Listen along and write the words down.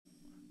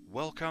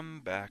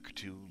Welcome back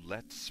to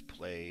Let's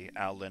Play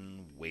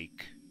Alan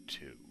Wake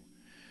 2.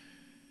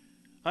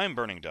 I'm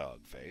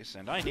BurningDogFace,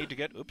 and I need to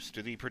get,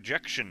 to the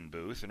projection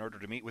booth in order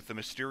to meet with the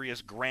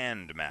mysterious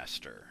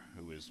Grandmaster,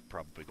 who is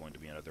probably going to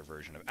be another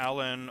version of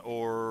Alan,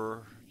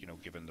 or,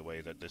 given the way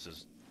that this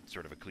is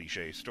sort of a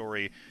cliche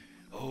story,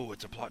 oh,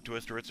 it's a plot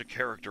twist or it's a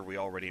character we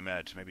already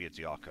met. Maybe it's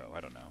Yako, I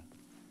don't know.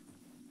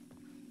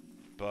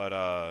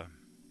 But,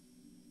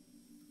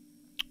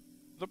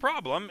 the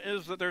problem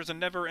is that there's a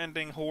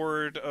never-ending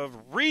horde of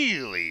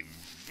really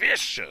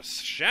vicious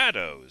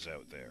shadows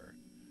out there.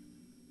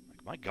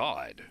 Like, my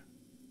god.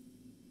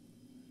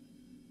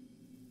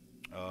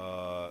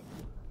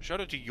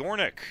 Shout out to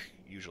Yornik.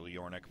 Usually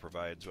Yornik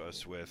provides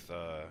us with,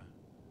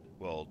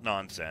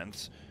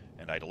 nonsense,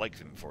 and I'd like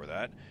them for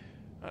that.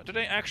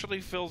 Today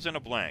actually fills in a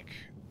blank.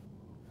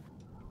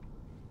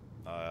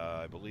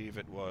 I believe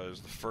it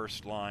was the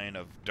first line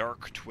of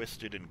Dark,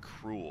 Twisted, and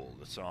Cruel,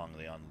 the song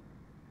they on...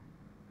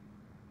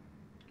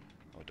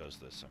 Oh, it does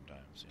this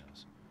sometimes,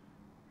 yes.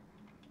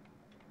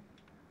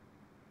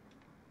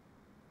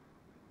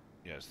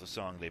 Yes, the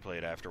song they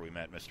played after we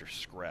met Mr.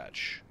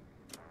 Scratch.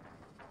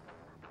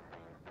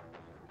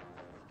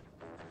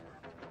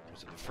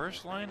 Was it the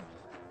first line?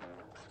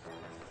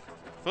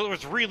 Well, it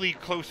was really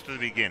close to the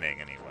beginning,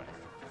 anyway.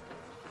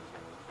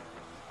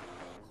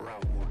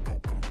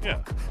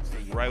 Yeah.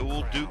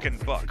 Raoul, Duke,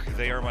 and Buck.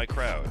 They are my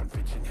crowd.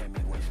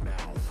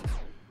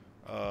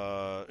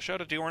 Shout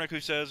out to Ornick,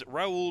 who says,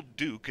 Raoul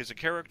Duke is a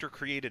character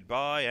created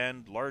by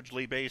and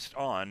largely based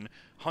on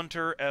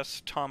Hunter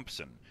S.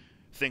 Thompson.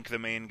 Think the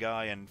main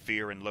guy in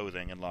Fear and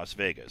Loathing in Las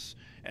Vegas.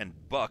 And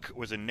Buck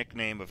was a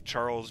nickname of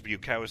Charles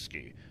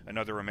Bukowski,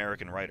 another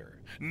American writer.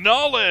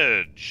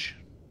 Knowledge!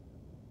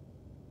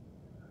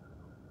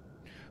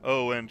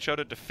 Oh, and shout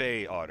out to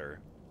Faye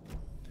Otter,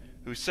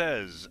 who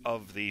says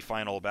of the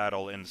final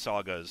battle in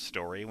Saga's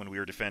story when we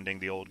were defending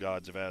the old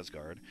gods of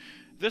Asgard,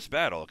 this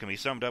battle can be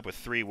summed up with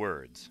 3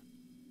 words.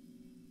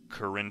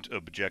 Current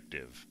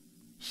objective.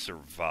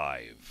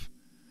 Survive.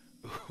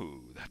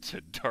 Ooh, that's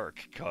a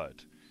dark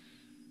cut.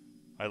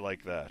 I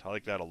like that. I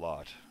like that a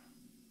lot.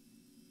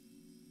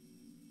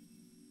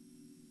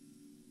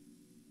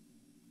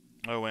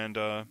 Oh, and,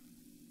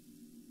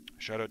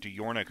 shout out to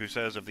Yornik, who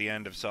says of the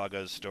end of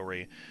Saga's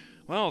story,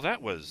 well,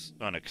 that was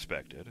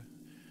unexpected.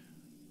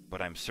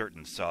 But I'm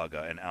certain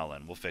Saga and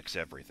Alan will fix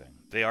everything.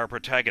 They are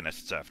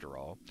protagonists, after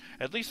all.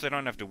 At least they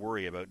don't have to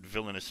worry about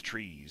villainous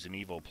trees and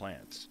evil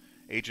plants.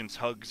 Agents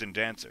Hugs and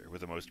Dancer,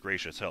 with the most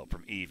gracious help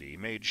from Evie,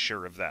 made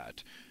sure of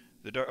that.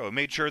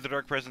 Made sure the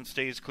Dark Presence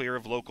stays clear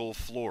of local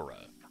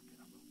flora.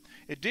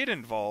 It did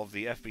involve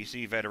the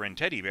FBC veteran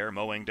Teddy Bear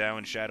mowing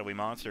down shadowy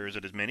monsters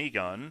at his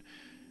minigun,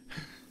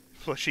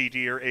 Plushy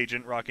Deer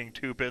agent rocking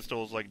 2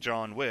 pistols like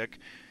John Wick,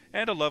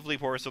 and a lovely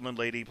porcelain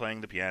lady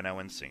playing the piano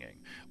and singing.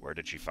 Where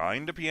did she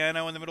find a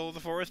piano in the middle of the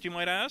forest, you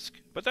might ask?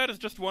 But that is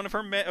just one of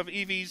of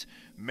Evie's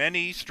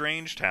many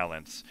strange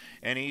talents.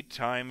 Any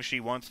time she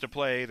wants to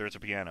play, there's a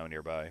piano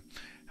nearby.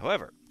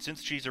 However,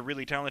 since she's a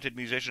really talented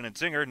musician and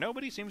singer,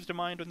 nobody seems to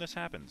mind when this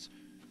happens.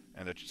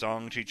 And the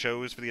song she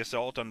chose for the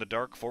assault on the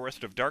dark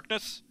forest of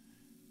darkness?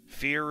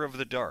 Fear of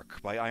the Dark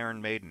by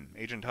Iron Maiden.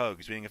 Agent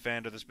Hugs, being a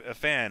fan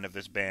of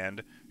this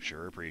band,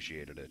 sure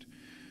appreciated it.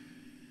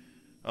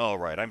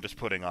 Alright, I'm just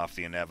putting off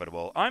the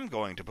inevitable. I'm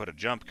going to put a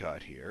jump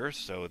cut here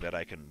so that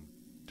I can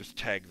just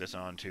tag this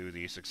onto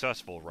the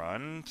successful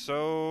run.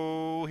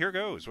 So, here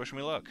goes. Wish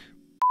me luck.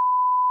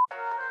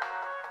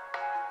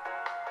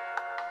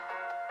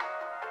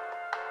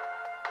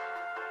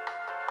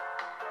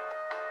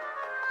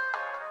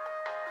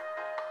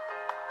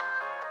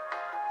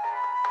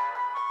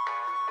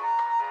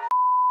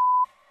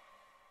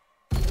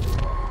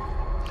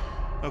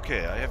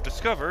 Okay, I have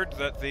discovered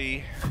that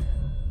the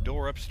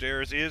door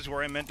upstairs is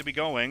where I'm meant to be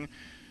going.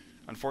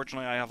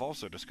 Unfortunately, I have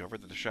also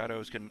discovered that the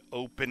shadows can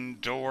open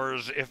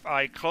doors if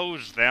I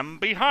close them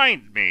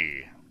behind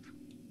me.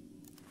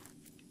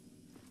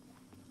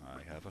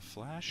 I have a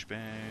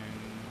flashbang.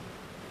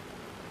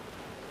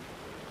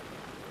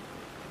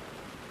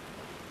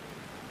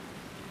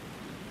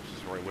 This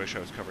is where I wish I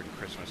was covered in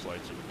Christmas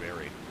lights and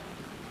berry.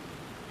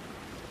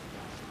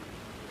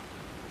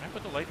 Can I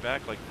put the light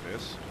back like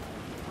this?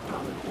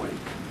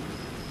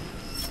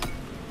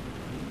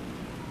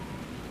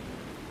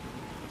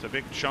 It's a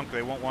big chunk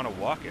they won't want to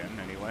walk in,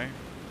 anyway.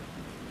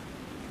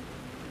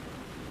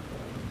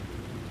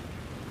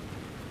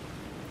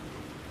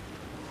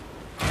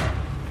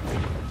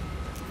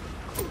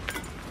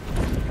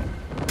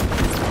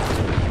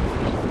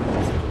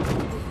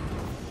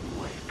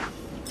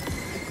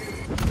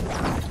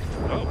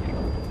 Oh.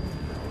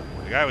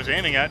 The guy I was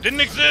aiming at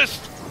didn't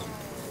exist!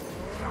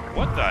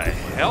 What the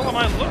hell am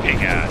I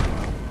looking at?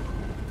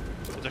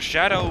 It's a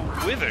shadow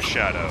with a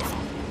shadow.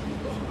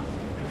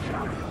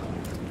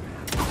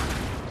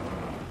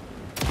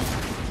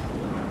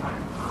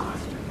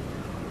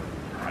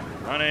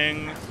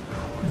 Running.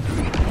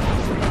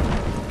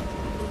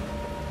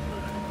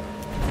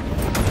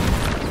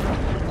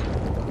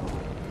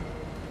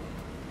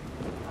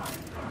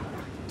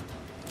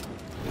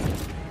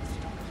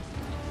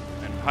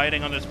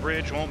 hiding on this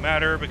bridge won't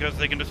matter because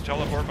they can just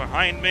teleport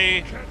behind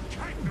me.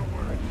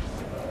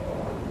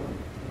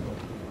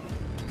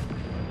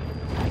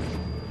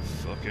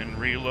 Fucking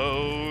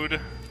reload.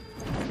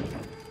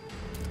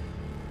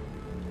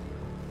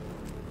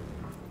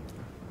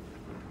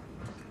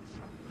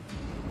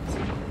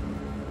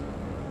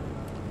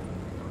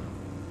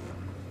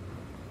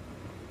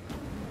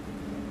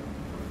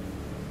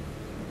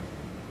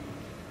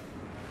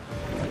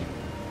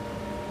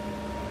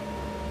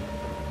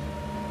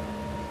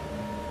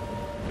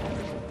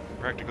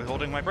 Practically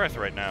holding my breath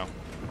right now.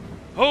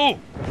 Oh!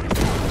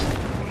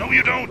 No,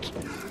 you don't!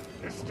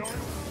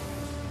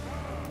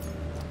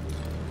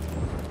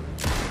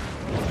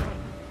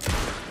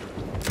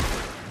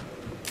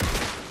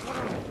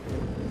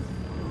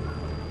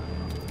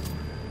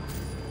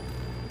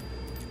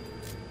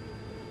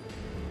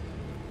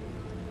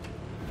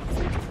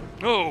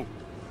 Oh!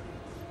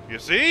 You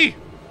see?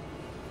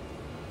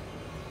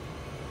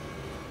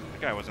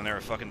 That guy wasn't there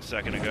a fucking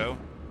second ago.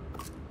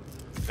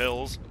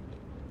 Pills.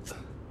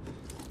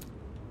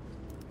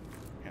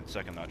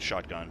 Second thought,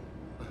 shotgun.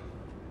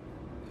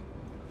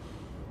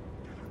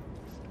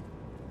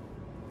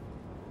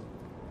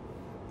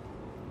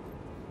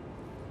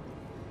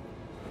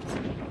 Don't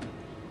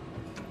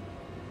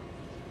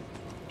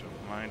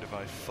mind if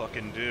I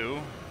fucking do.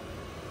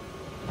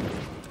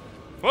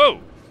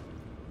 Whoa!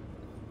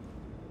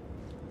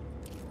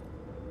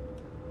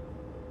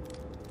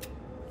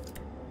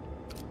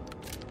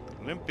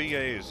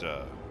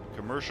 Limpieza.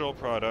 Commercial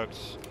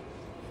Products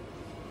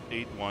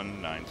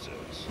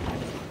 8196.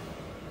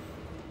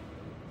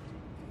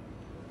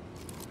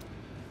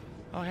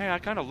 Oh, hey, I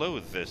kind of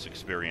loathe this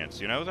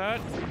experience, you know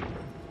that?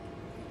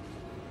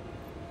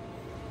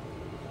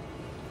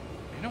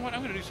 You know what,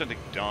 I'm gonna do something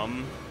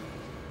dumb.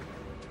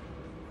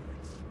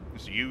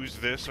 Just use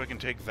this so I can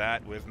take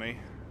that with me.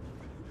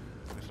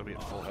 This will be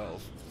at full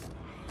health.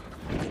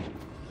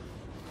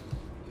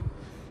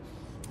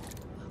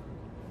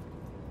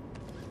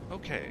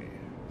 Okay.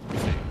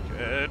 Take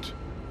it.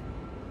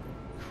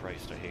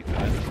 Christ, I hate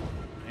that.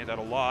 I hate that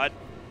a lot.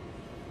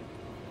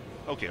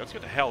 Okay, let's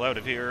get the hell out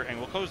of here, and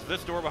we'll close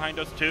this door behind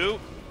us, too.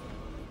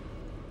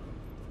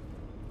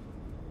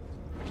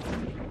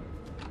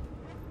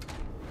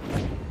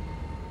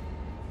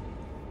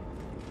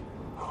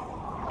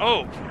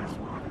 Oh!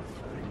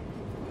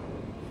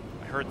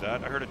 I heard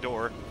that. I heard a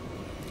door.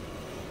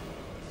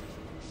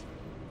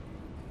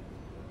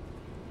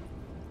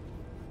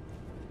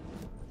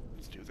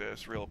 Let's do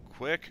this real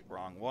quick.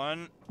 Wrong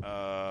one.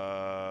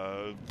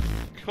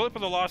 Clip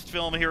of the lost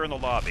film here in the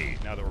lobby,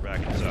 now that we're back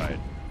inside.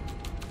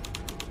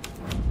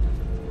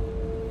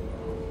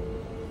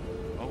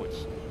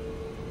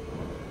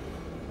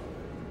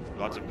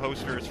 Lots of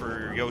posters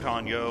for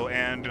Yotan Yo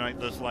and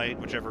Nightless Light,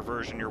 whichever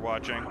version you're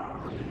watching.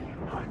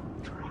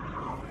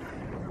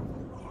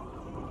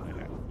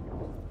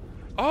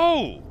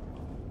 Oh!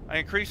 I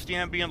increased the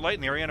ambient light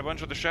in the area and a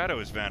bunch of the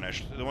shadows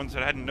vanished. The ones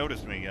that hadn't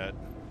noticed me yet.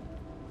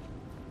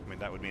 I mean,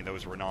 that would mean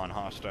those were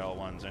non-hostile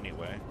ones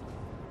anyway.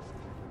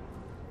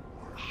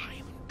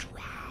 I'm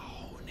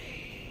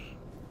drowning.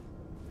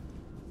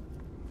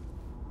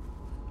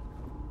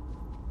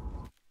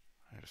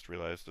 I just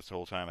realized this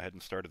whole time I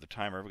hadn't started the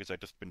timer because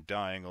I'd just been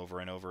dying over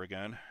and over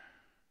again.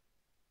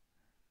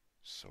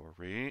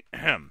 Sorry.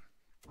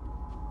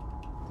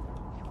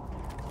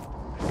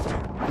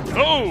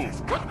 Oh!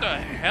 What the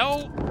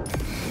hell?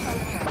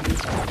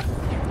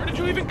 Where did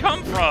you even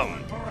come from?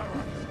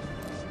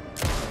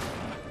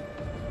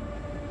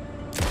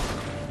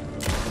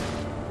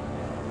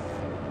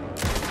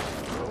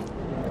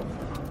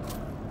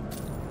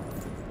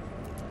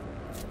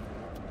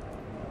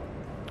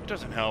 It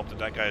doesn't help that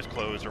that guy's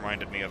clothes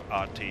reminded me of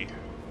Ahti.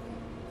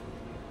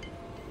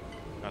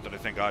 Not that I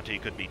think Ahti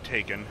could be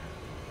taken.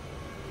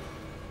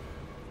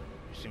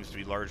 He seems to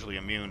be largely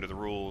immune to the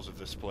rules of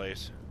this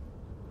place.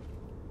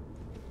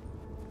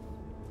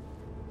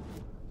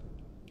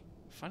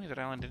 Funny that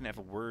Alan didn't have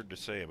a word to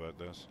say about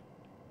this.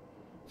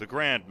 The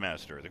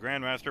Grandmaster. The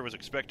Grandmaster was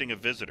expecting a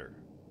visitor.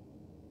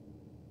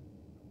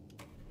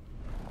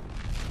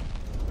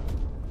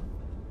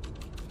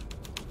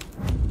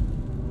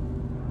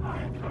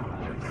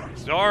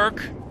 It's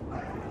dark.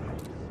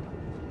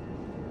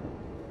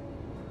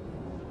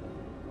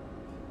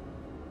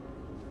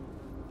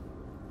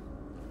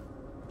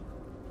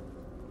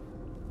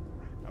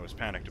 I was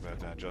panicked about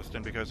that,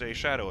 Justin, because a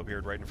shadow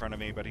appeared right in front of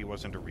me, but he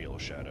wasn't a real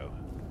shadow.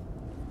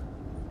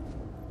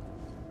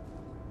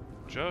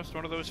 Just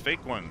one of those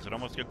fake ones. It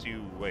almost gets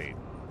you... Wait.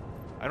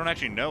 I don't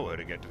actually know how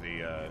to get to the,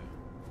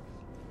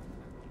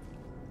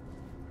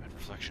 That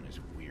reflection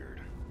is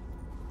weird.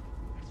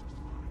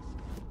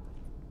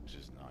 This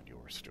is not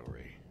your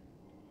story.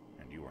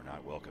 And you are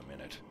not welcome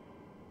in it.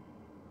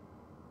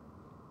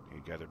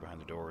 You gathered behind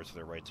the doors for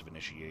their rites of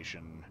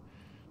initiation.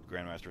 The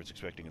Grandmaster is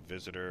expecting a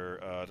visitor.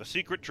 The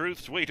secret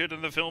truths waited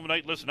in the film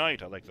Nightless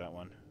Night. I like that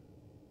one.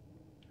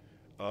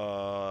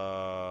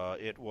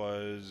 It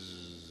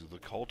was the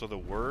Cult of the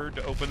Word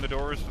to open the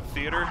doors to the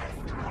theater.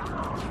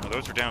 Oh,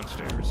 those are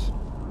downstairs.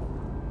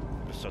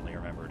 I just suddenly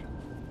remembered.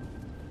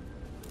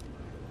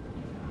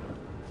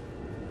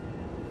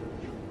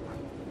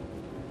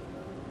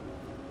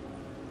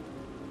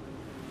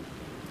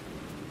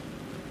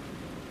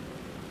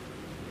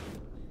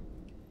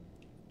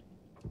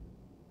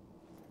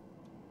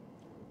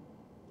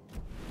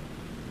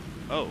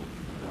 Oh.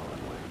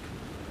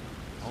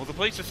 Oh, the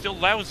place is still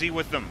lousy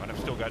with them, and I've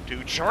still got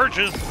 2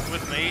 charges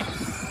with me.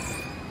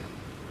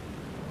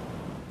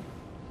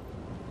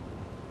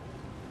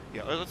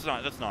 Yeah, let's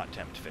not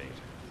tempt fate,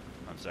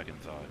 on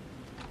second thought.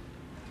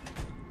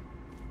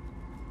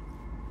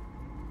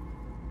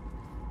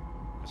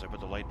 As I put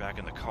the light back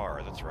in the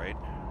car, that's right.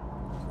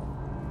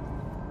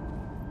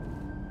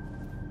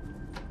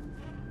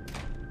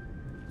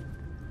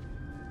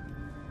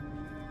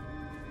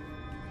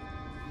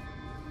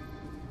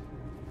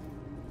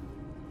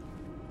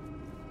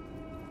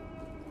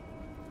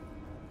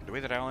 The way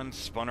that Alan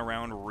spun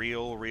around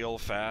real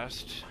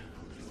fast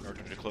in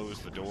order to close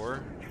the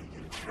door.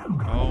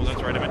 Oh,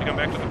 that's right, I meant to come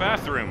back to the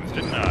bathrooms,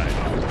 didn't I?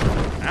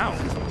 Ow.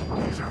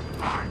 These are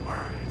my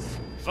words.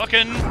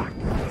 Fucking...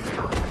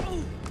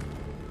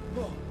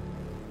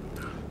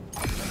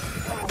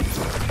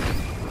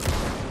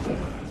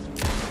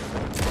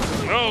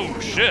 Oh,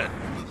 shit.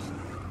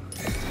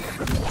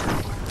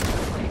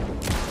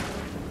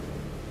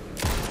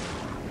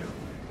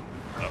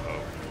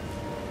 Uh-oh.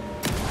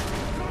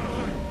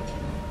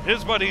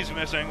 His buddy's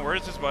missing.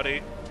 Where's his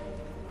buddy?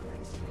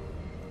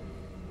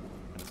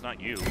 It's not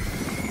you. Look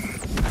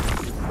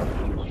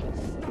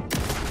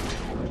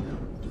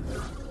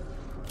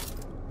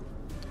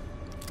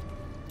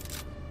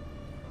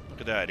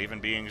at that.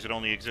 Even beings that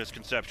only exist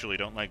conceptually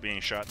don't like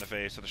being shot in the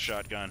face with a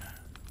shotgun.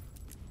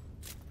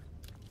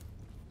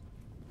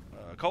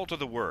 Cult of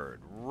the Word.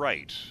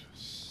 Right.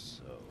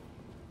 So...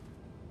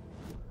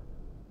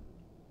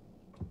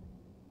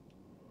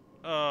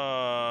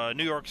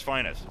 New York's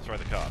finest. Let's try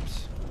the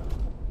cops.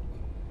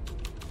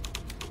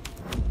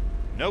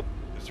 Nope.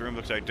 This room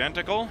looks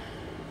identical.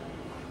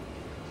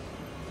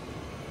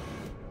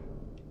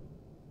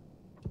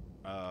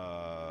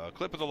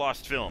 Clip of the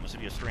lost film. This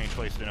would be a strange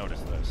place to notice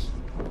this.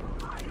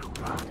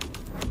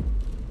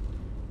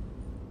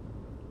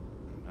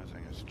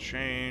 Nothing has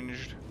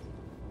changed.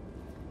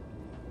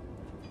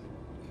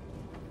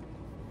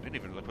 Didn't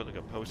even put like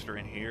a poster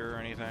in here or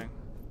anything.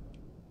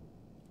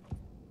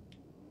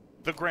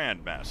 The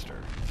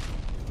Grandmaster.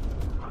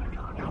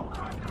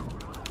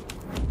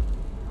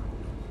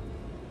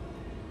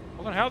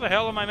 Well, then how the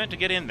hell am I meant to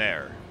get in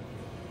there?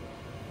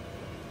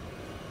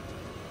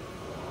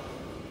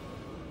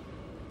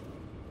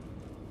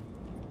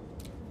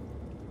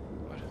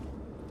 What?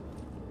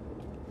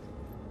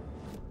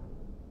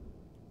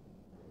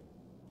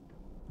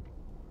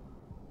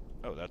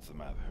 Oh, that's the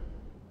map.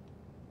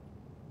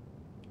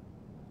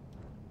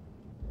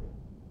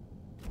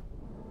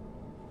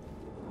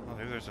 Oh,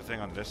 maybe there's a thing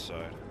on this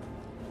side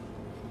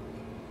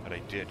that I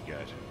did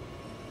get.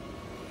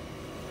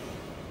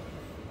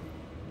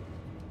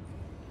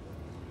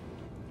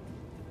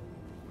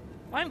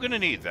 I'm gonna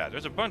need that.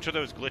 There's a bunch of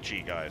those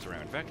glitchy guys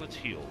around. In fact, let's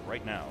heal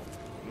right now.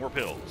 More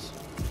pills.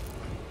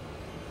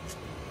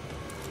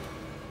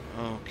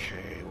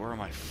 Okay, where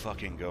am I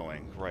fucking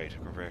going? Right,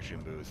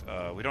 compression booth.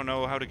 We don't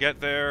know how to get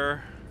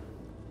there.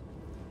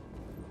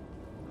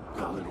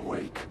 Alan,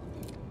 awake.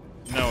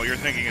 No, you're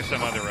thinking of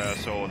some other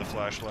asshole with a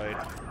flashlight.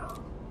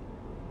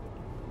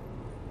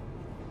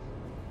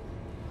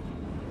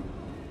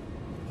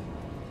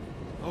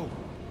 Oh.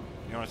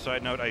 You know, on a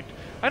side note, I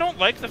don't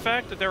like the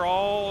fact that they're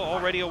all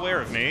already aware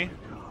of me.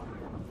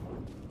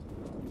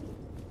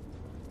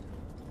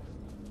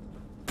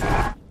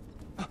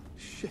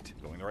 Shit.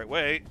 Going the right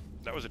way.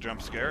 That was a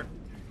jump scare.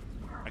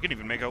 I couldn't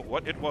even make out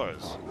what it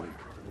was.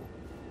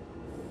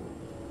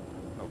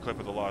 Oh, clip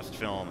of the lost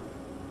film.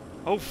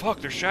 Oh fuck,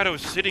 there's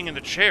shadows sitting in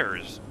the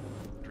chairs.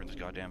 Turn this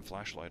goddamn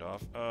flashlight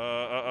off.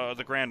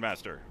 The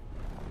Grandmaster.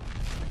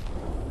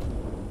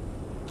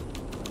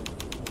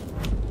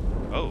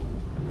 Oh.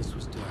 This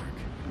was dark.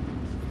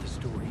 The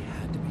story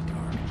had to be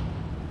dark.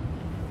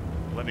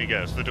 Let me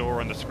guess, the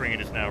door on the screen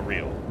is now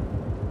real.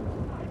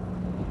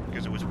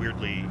 Because it was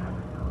weirdly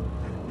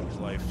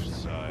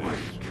life-size.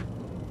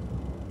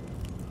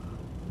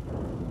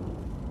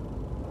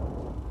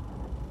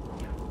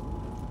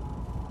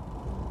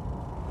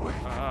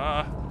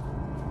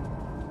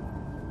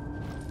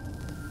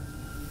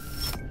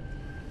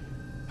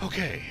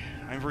 Okay,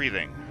 I'm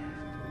breathing.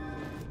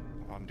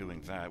 While I'm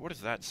doing that. What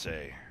does that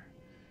say?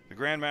 The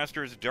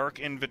Grandmaster's Dark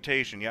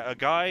Invitation. Yeah, a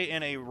guy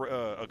in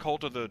a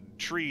Cult of the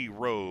Tree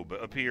robe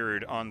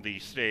appeared on the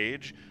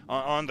stage,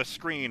 on the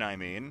screen, I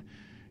mean,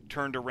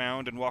 turned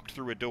around and walked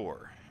through a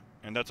door.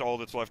 And that's all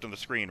that's left on the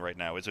screen right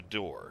now, is a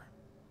door.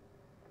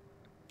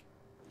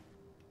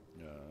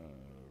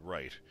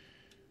 Right.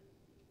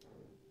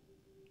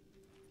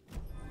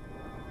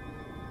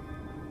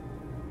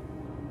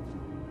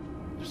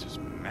 This is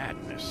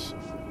madness.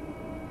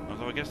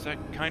 Although I guess that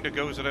kind of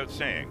goes without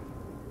saying.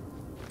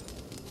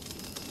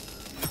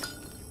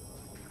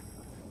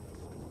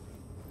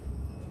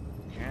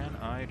 Can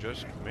I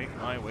just make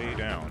my way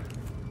down?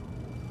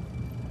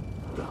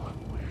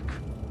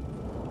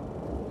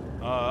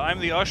 I'm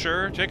the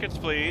usher. Tickets,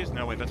 please.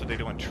 No, wait, that's what they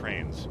do on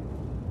trains.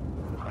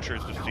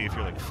 Ushers just see if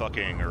you're, like,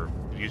 fucking or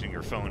using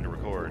your phone to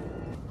record.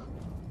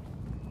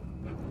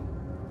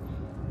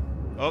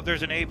 Oh,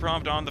 there's an A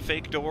prompt on the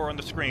fake door on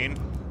the screen.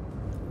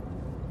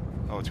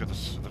 Oh, it's got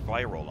the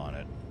viral on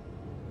it.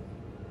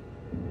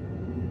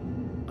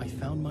 I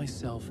found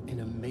myself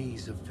in a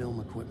maze of film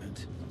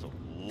equipment. That's a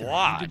There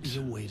lot. had to be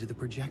a way to the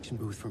projection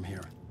booth from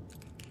here.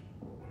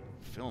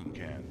 Film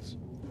cans.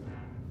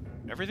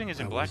 Everything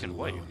is in I black was and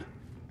white, alone.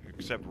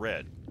 except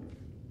red.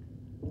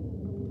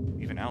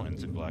 Even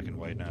Alan's in black and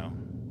white now.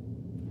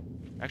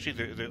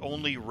 Actually, the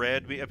only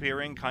red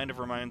appearing kind of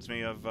reminds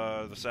me of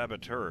the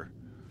Saboteur.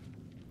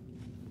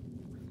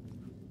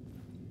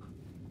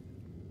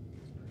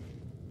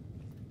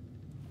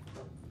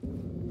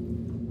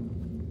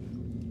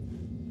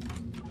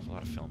 There's a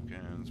lot of film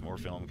cans, more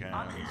film cans.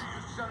 I'm here,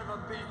 you son of a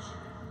bitch.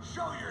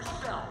 Show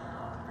yourself.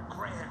 The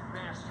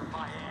Grandmaster,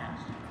 my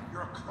ass.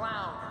 You're a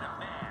clown in a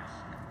mask.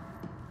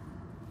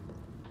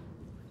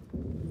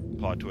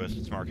 Plot twist,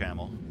 it's Mark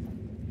Hamill.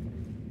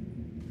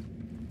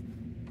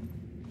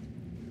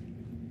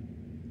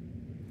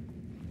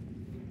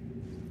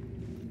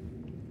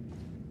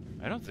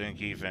 I don't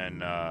think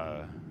even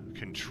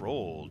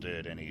Control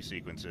did any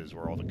sequences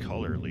where all the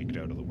color leaked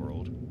out of the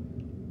world.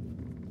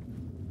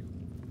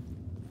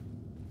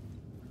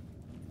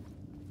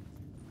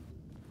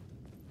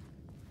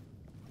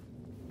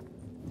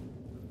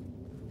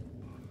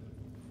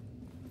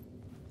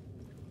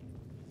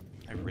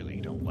 I really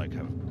don't like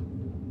how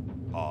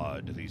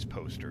odd these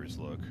posters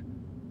look.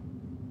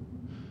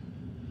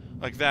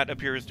 Like, that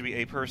appears to be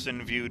a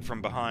person viewed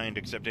from behind,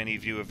 except any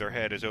view of their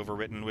head is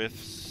overwritten with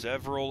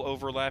several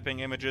overlapping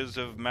images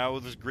of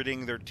mouths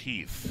gritting their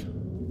teeth.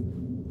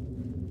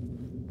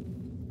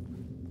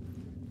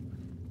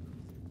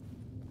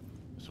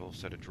 This whole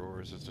set of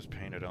drawers is just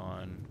painted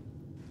on.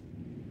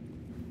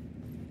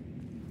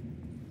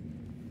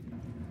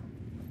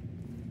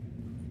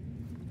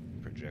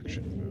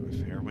 Projection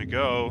booth. Here we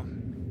go.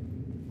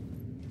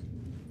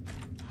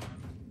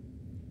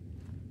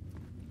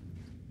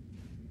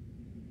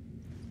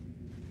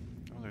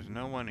 There's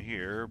no one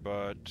here,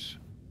 but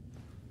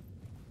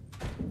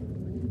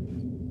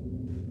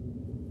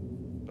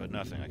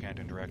nothing. I can't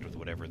interact with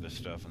whatever this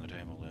stuff on the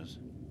table is.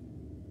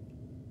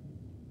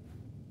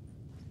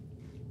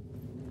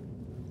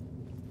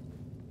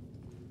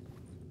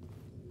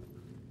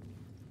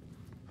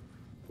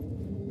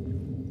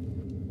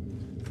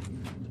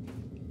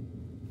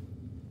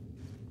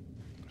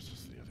 This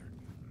is the other.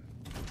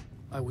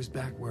 I was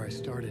back where I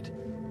started.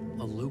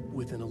 A loop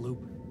within a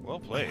loop. Well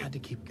I played. had to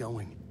keep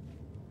going.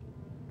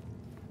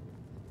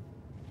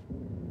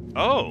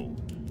 Oh!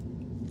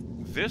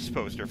 This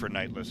poster for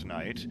Nightless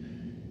Night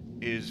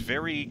is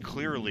very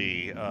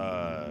clearly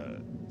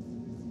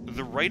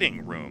the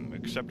writing room,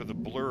 except for the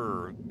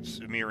blur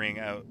smearing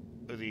out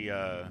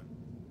the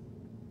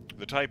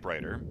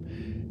typewriter.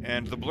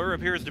 And the blur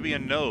appears to be a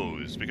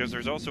nose, because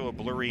there's also a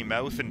blurry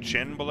mouth and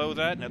chin below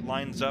that, and it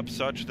lines up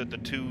such that the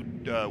two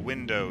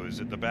windows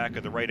at the back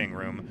of the writing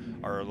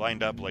room are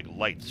lined up like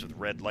lights with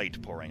red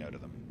light pouring out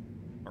of them.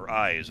 Or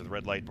eyes with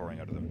red light pouring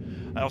out of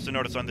them. I also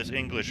noticed on this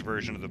English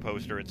version of the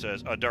poster it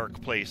says, A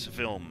Dark Place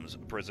Films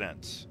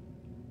presents.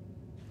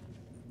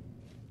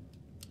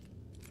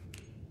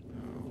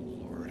 Oh,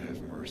 Lord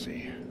have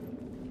mercy.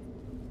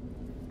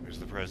 Here's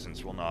the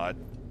presence will nod.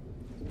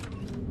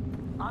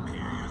 I'm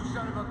here, you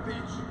son of a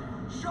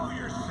bitch. Show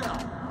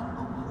yourself.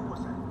 Who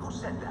was that? Who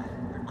said that?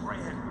 The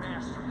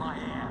Grandmaster, my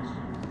ass.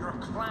 You're a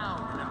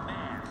clown in a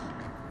mask.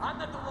 I'm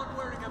not the one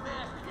wearing a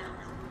mask here,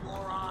 you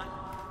moron.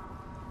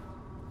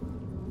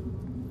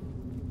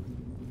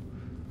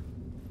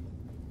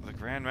 The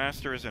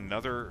Grandmaster is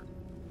another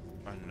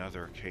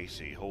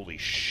Casey. Holy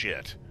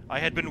shit. I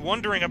had been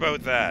wondering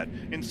about that.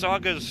 In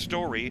Saga's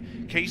story,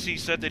 Casey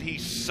said that he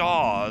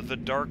saw the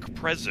dark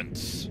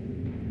presence.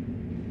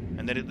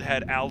 And that it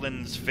had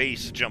Alan's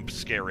face jump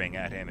scaring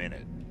at him in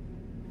it.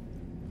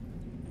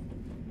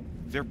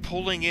 They're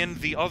pulling in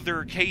the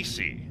other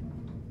Casey.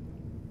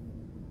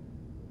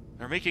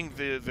 They're making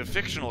the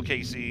fictional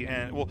Casey,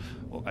 and well,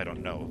 I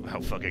don't know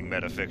how fucking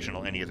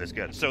metafictional any of this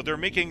gets. So they're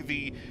making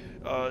the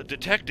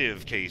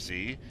detective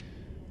Casey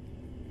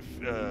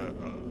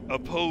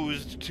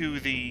opposed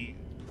to the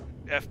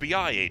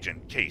FBI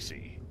agent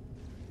Casey.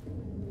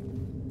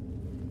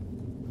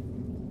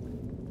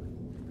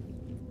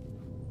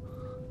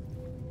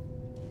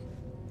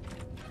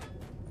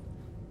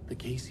 The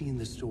Casey in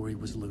the story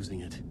was losing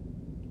it.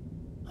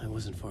 I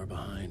wasn't far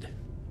behind.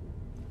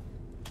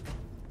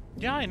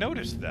 Yeah, I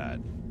noticed that.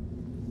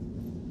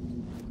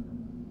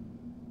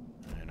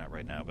 Not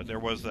right now, but there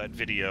was that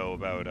video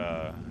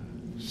about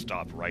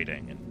stop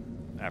writing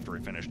and after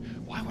it finished.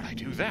 Why would I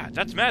do that?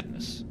 That's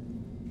madness.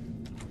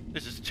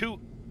 This is too...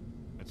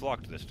 It's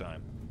locked this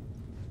time.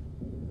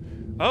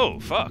 Oh,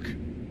 fuck.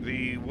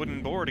 The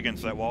wooden board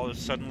against that wall is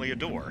suddenly a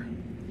door.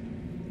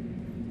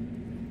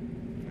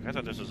 I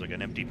thought this was like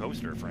an empty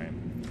poster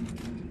frame.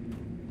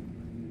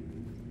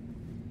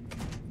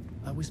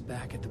 I was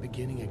back at the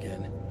beginning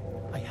again.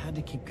 I had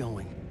to keep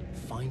going.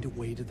 Find a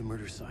way to the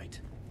murder site.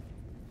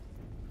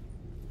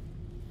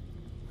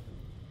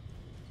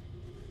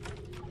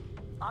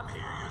 I'm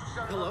here, you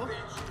son Hello? of a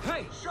bitch.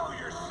 Hey! Show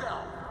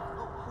yourself.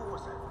 Who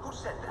was it? Who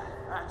said that?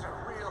 That's a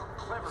real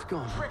clever It's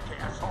gone. trick,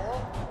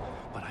 asshole.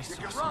 but I You saw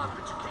can run, someone.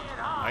 but you can't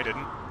hide. I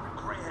didn't.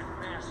 The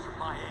Grandmaster,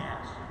 my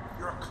ass.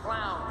 You're a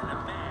clown in a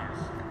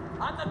mask.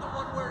 I'm not the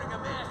one wearing a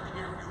mask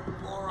here, you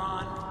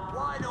moron.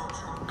 Why don't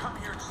you come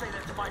here and say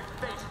that to my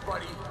face,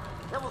 buddy?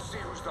 Then we'll see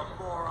who's the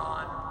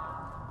moron.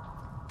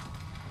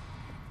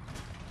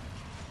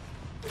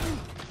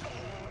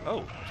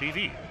 Oh,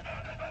 TV.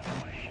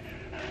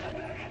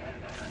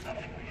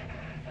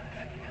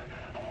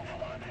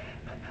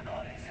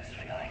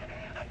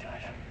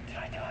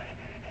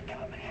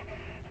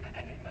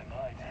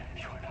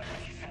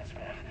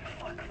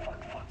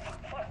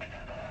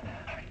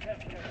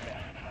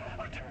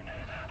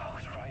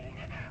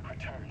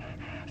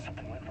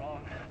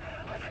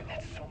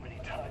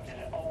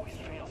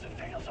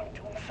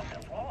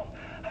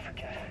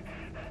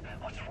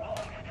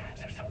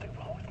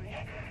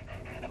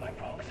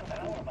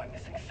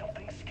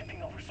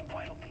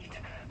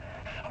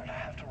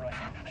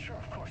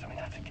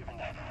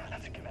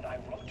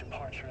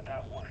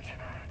 That word.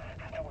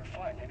 Now we're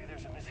fine. Maybe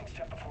there's a missing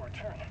step before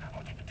return.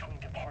 What's between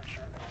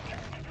departure and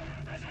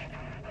return?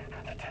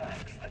 The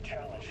tasks, the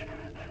challenge,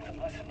 the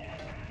lesson,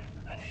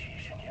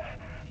 initiation. Yeah,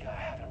 I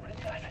haven't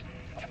written that.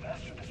 To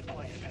master this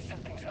place, to set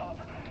things up.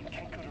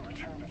 Can't go to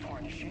return before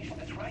initiation.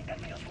 That's right. That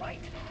feels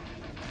right.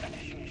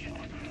 Initiation.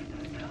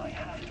 I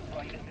have to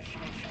write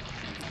initiation.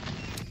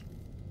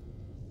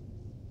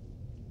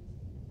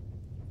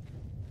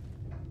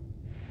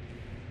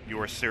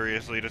 You are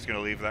seriously just going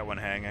to leave that one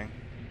hanging?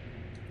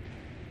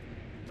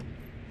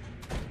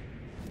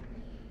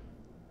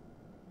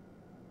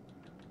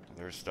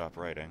 There's stop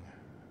writing.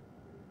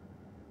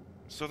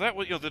 So that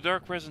was, the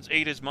Dark Presence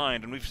ate his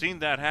mind, and we've seen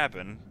that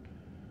happen.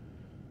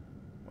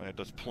 When it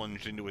just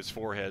plunged into his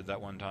forehead that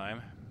one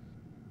time.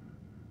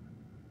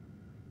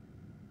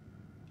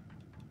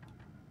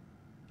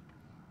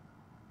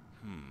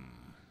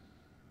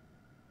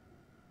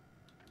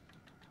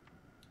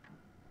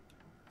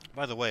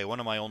 By the way, one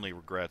of my only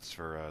regrets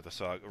for the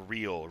saga,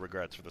 real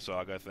regrets for the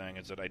saga thing,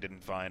 is that I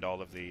didn't find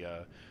all of the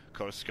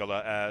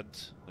Koskela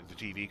ads, like the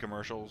TV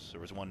commercials. There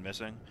was one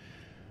missing.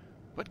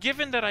 But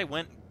given that I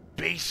went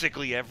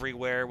basically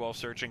everywhere while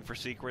searching for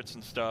secrets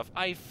and stuff,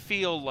 I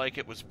feel like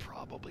it was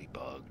probably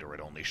bugged, or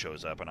it only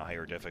shows up in a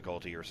higher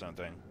difficulty or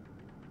something.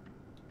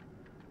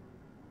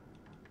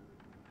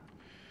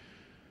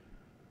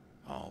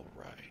 All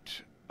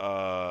right.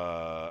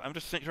 I'm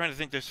just trying to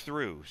think this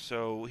through.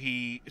 So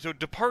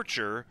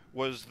Departure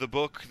was the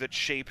book that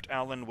shaped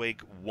Alan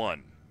Wake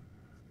 1.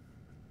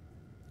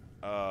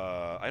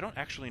 I don't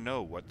actually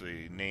know what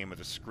the name of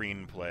the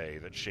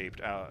screenplay that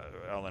shaped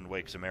Alan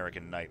Wake's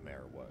American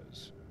Nightmare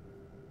was.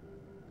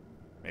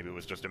 Maybe it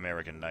was just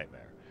American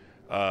Nightmare.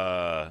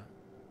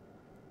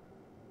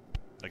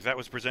 Like, that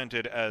was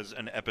presented as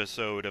an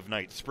episode of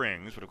Night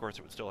Springs, but of course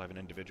it would still have an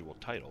individual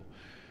title.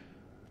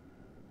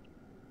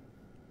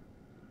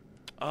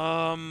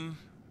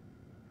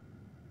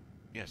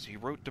 Yes, he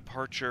wrote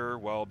Departure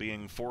while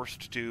being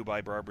forced to by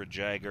Barbara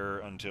Jagger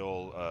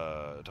until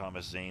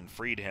Thomas Zane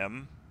freed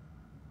him.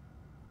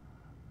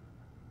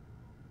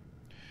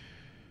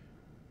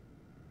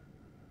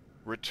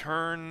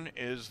 Return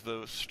is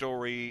the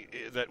story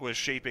that was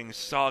shaping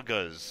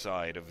Saga's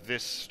side of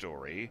this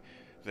story,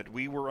 that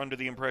we were under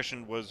the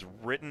impression was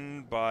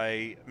written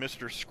by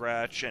Mr.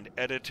 Scratch and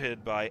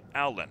edited by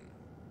Alan.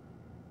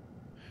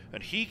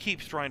 And he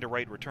keeps trying to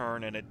write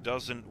Return, and it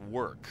doesn't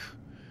work.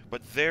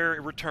 But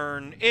their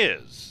Return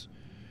is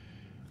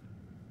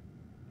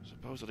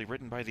supposedly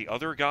written by the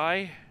other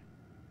guy?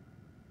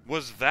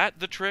 Was that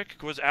the trick?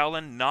 Was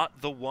Alan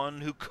not the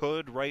one who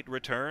could write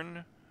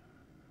Return?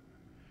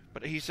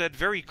 But he said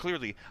very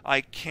clearly,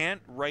 I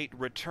can't write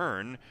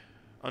Return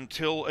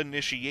until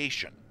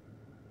initiation.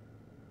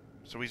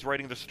 So he's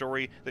writing the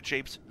story that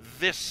shapes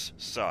this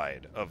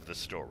side of the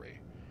story.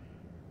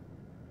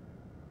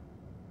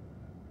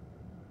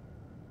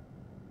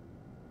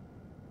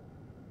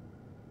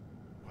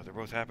 Well, they're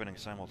both happening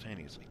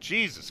simultaneously.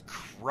 Jesus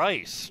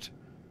Christ!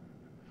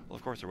 Well,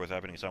 of course they're both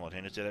happening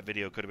simultaneously. That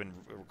video could have been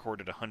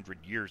recorded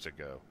 100 years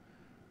ago.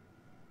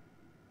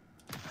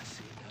 I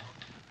see it now.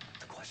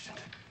 The question: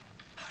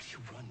 how do you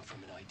run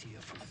from an idea,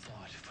 from a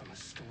thought, from a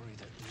story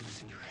that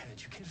lives in your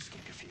head? You can't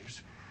escape your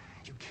fears.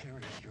 You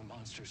carry your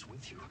monsters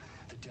with you.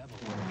 The devil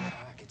in your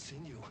back, it's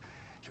in you.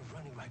 You're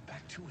running right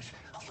back to it.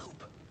 A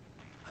loop.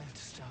 I have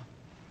to stop.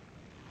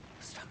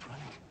 Stop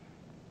running.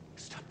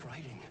 Stop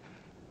writing.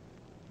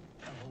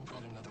 I won't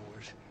write another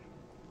word.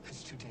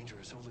 It's too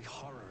dangerous. Only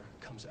horror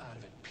comes out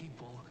of it.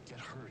 People get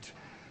hurt.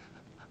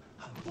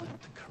 I will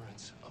let the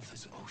currents of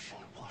this ocean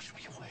wash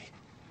me away.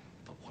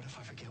 But what if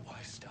I forget why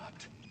I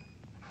stopped?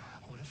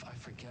 What if I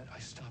forget I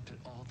stopped at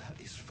all? That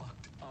is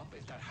fucked up.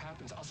 If that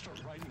happens, I'll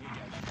start writing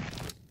again.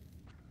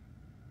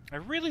 I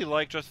really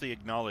like just the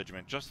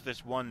acknowledgement, just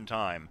this one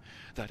time,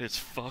 that it's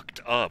fucked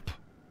up.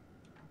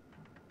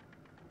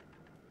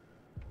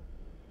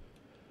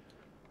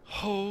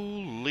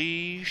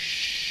 Holy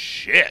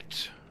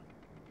shit!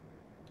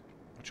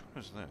 Which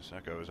one is this?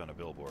 Echoes on a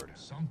billboard.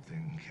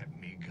 Something kept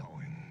me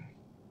going.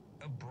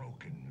 A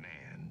broken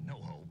man. No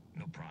hope,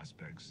 no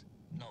prospects,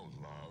 no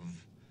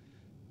love.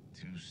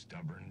 too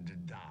stubborn to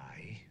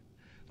die.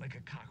 Like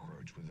a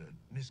cockroach with a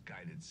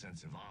misguided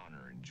sense of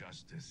honor and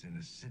justice in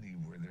a city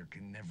where there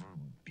can never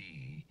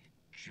be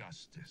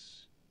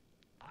justice.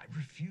 I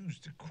refuse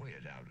to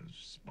quit out of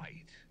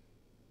spite.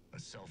 A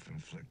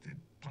self-inflicted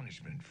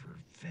punishment for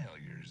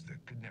failures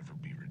that could never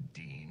be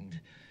redeemed.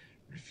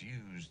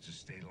 Refuse to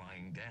stay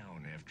lying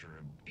down after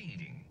a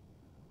beating.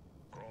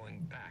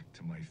 Crawling back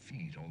to my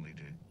feet only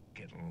to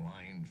get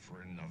lined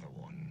for another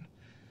one.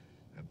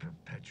 A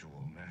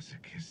perpetual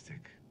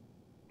masochistic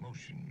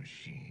motion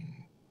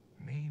machine.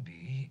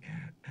 Maybe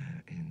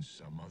in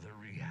some other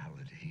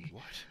reality,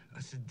 What?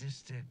 a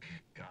sadistic,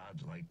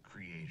 godlike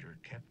creator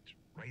kept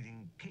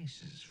writing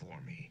cases for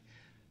me,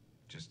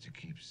 just to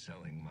keep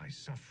selling my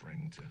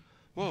suffering to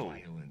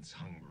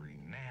violence-hungry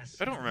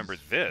masses. I don't remember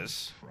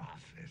this. for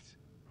profit.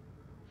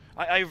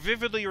 I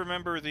vividly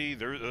remember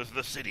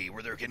the city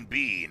where there can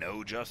be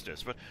no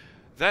justice, but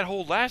that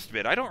whole last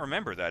bit, I don't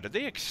remember that. Did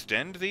they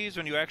extend these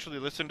when you actually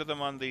listen to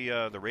them on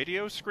the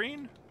radio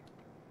screen?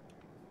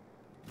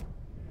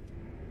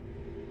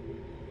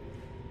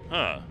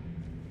 Huh.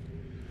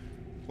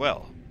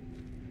 Well,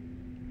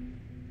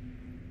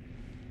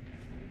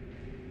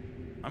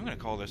 I'm going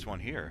to call this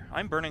one here.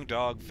 I'm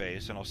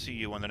BurningDogFace, and I'll see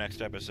you on the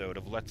next episode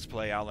of Let's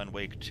Play Alan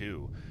Wake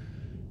 2.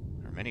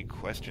 There are many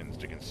questions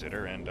to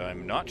consider, and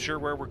I'm not sure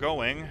where we're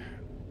going.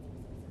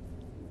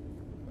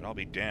 But I'll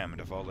be damned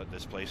if I'll let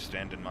this place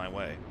stand in my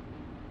way.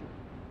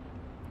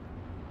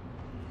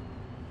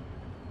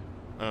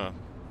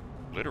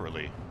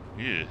 Literally.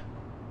 Yeah.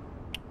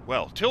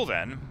 Well, till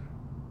then,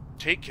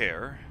 take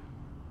care.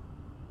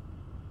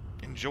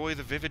 Enjoy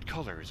the vivid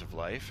colors of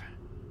life.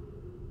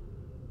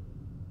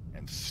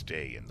 And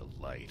stay in the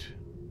light.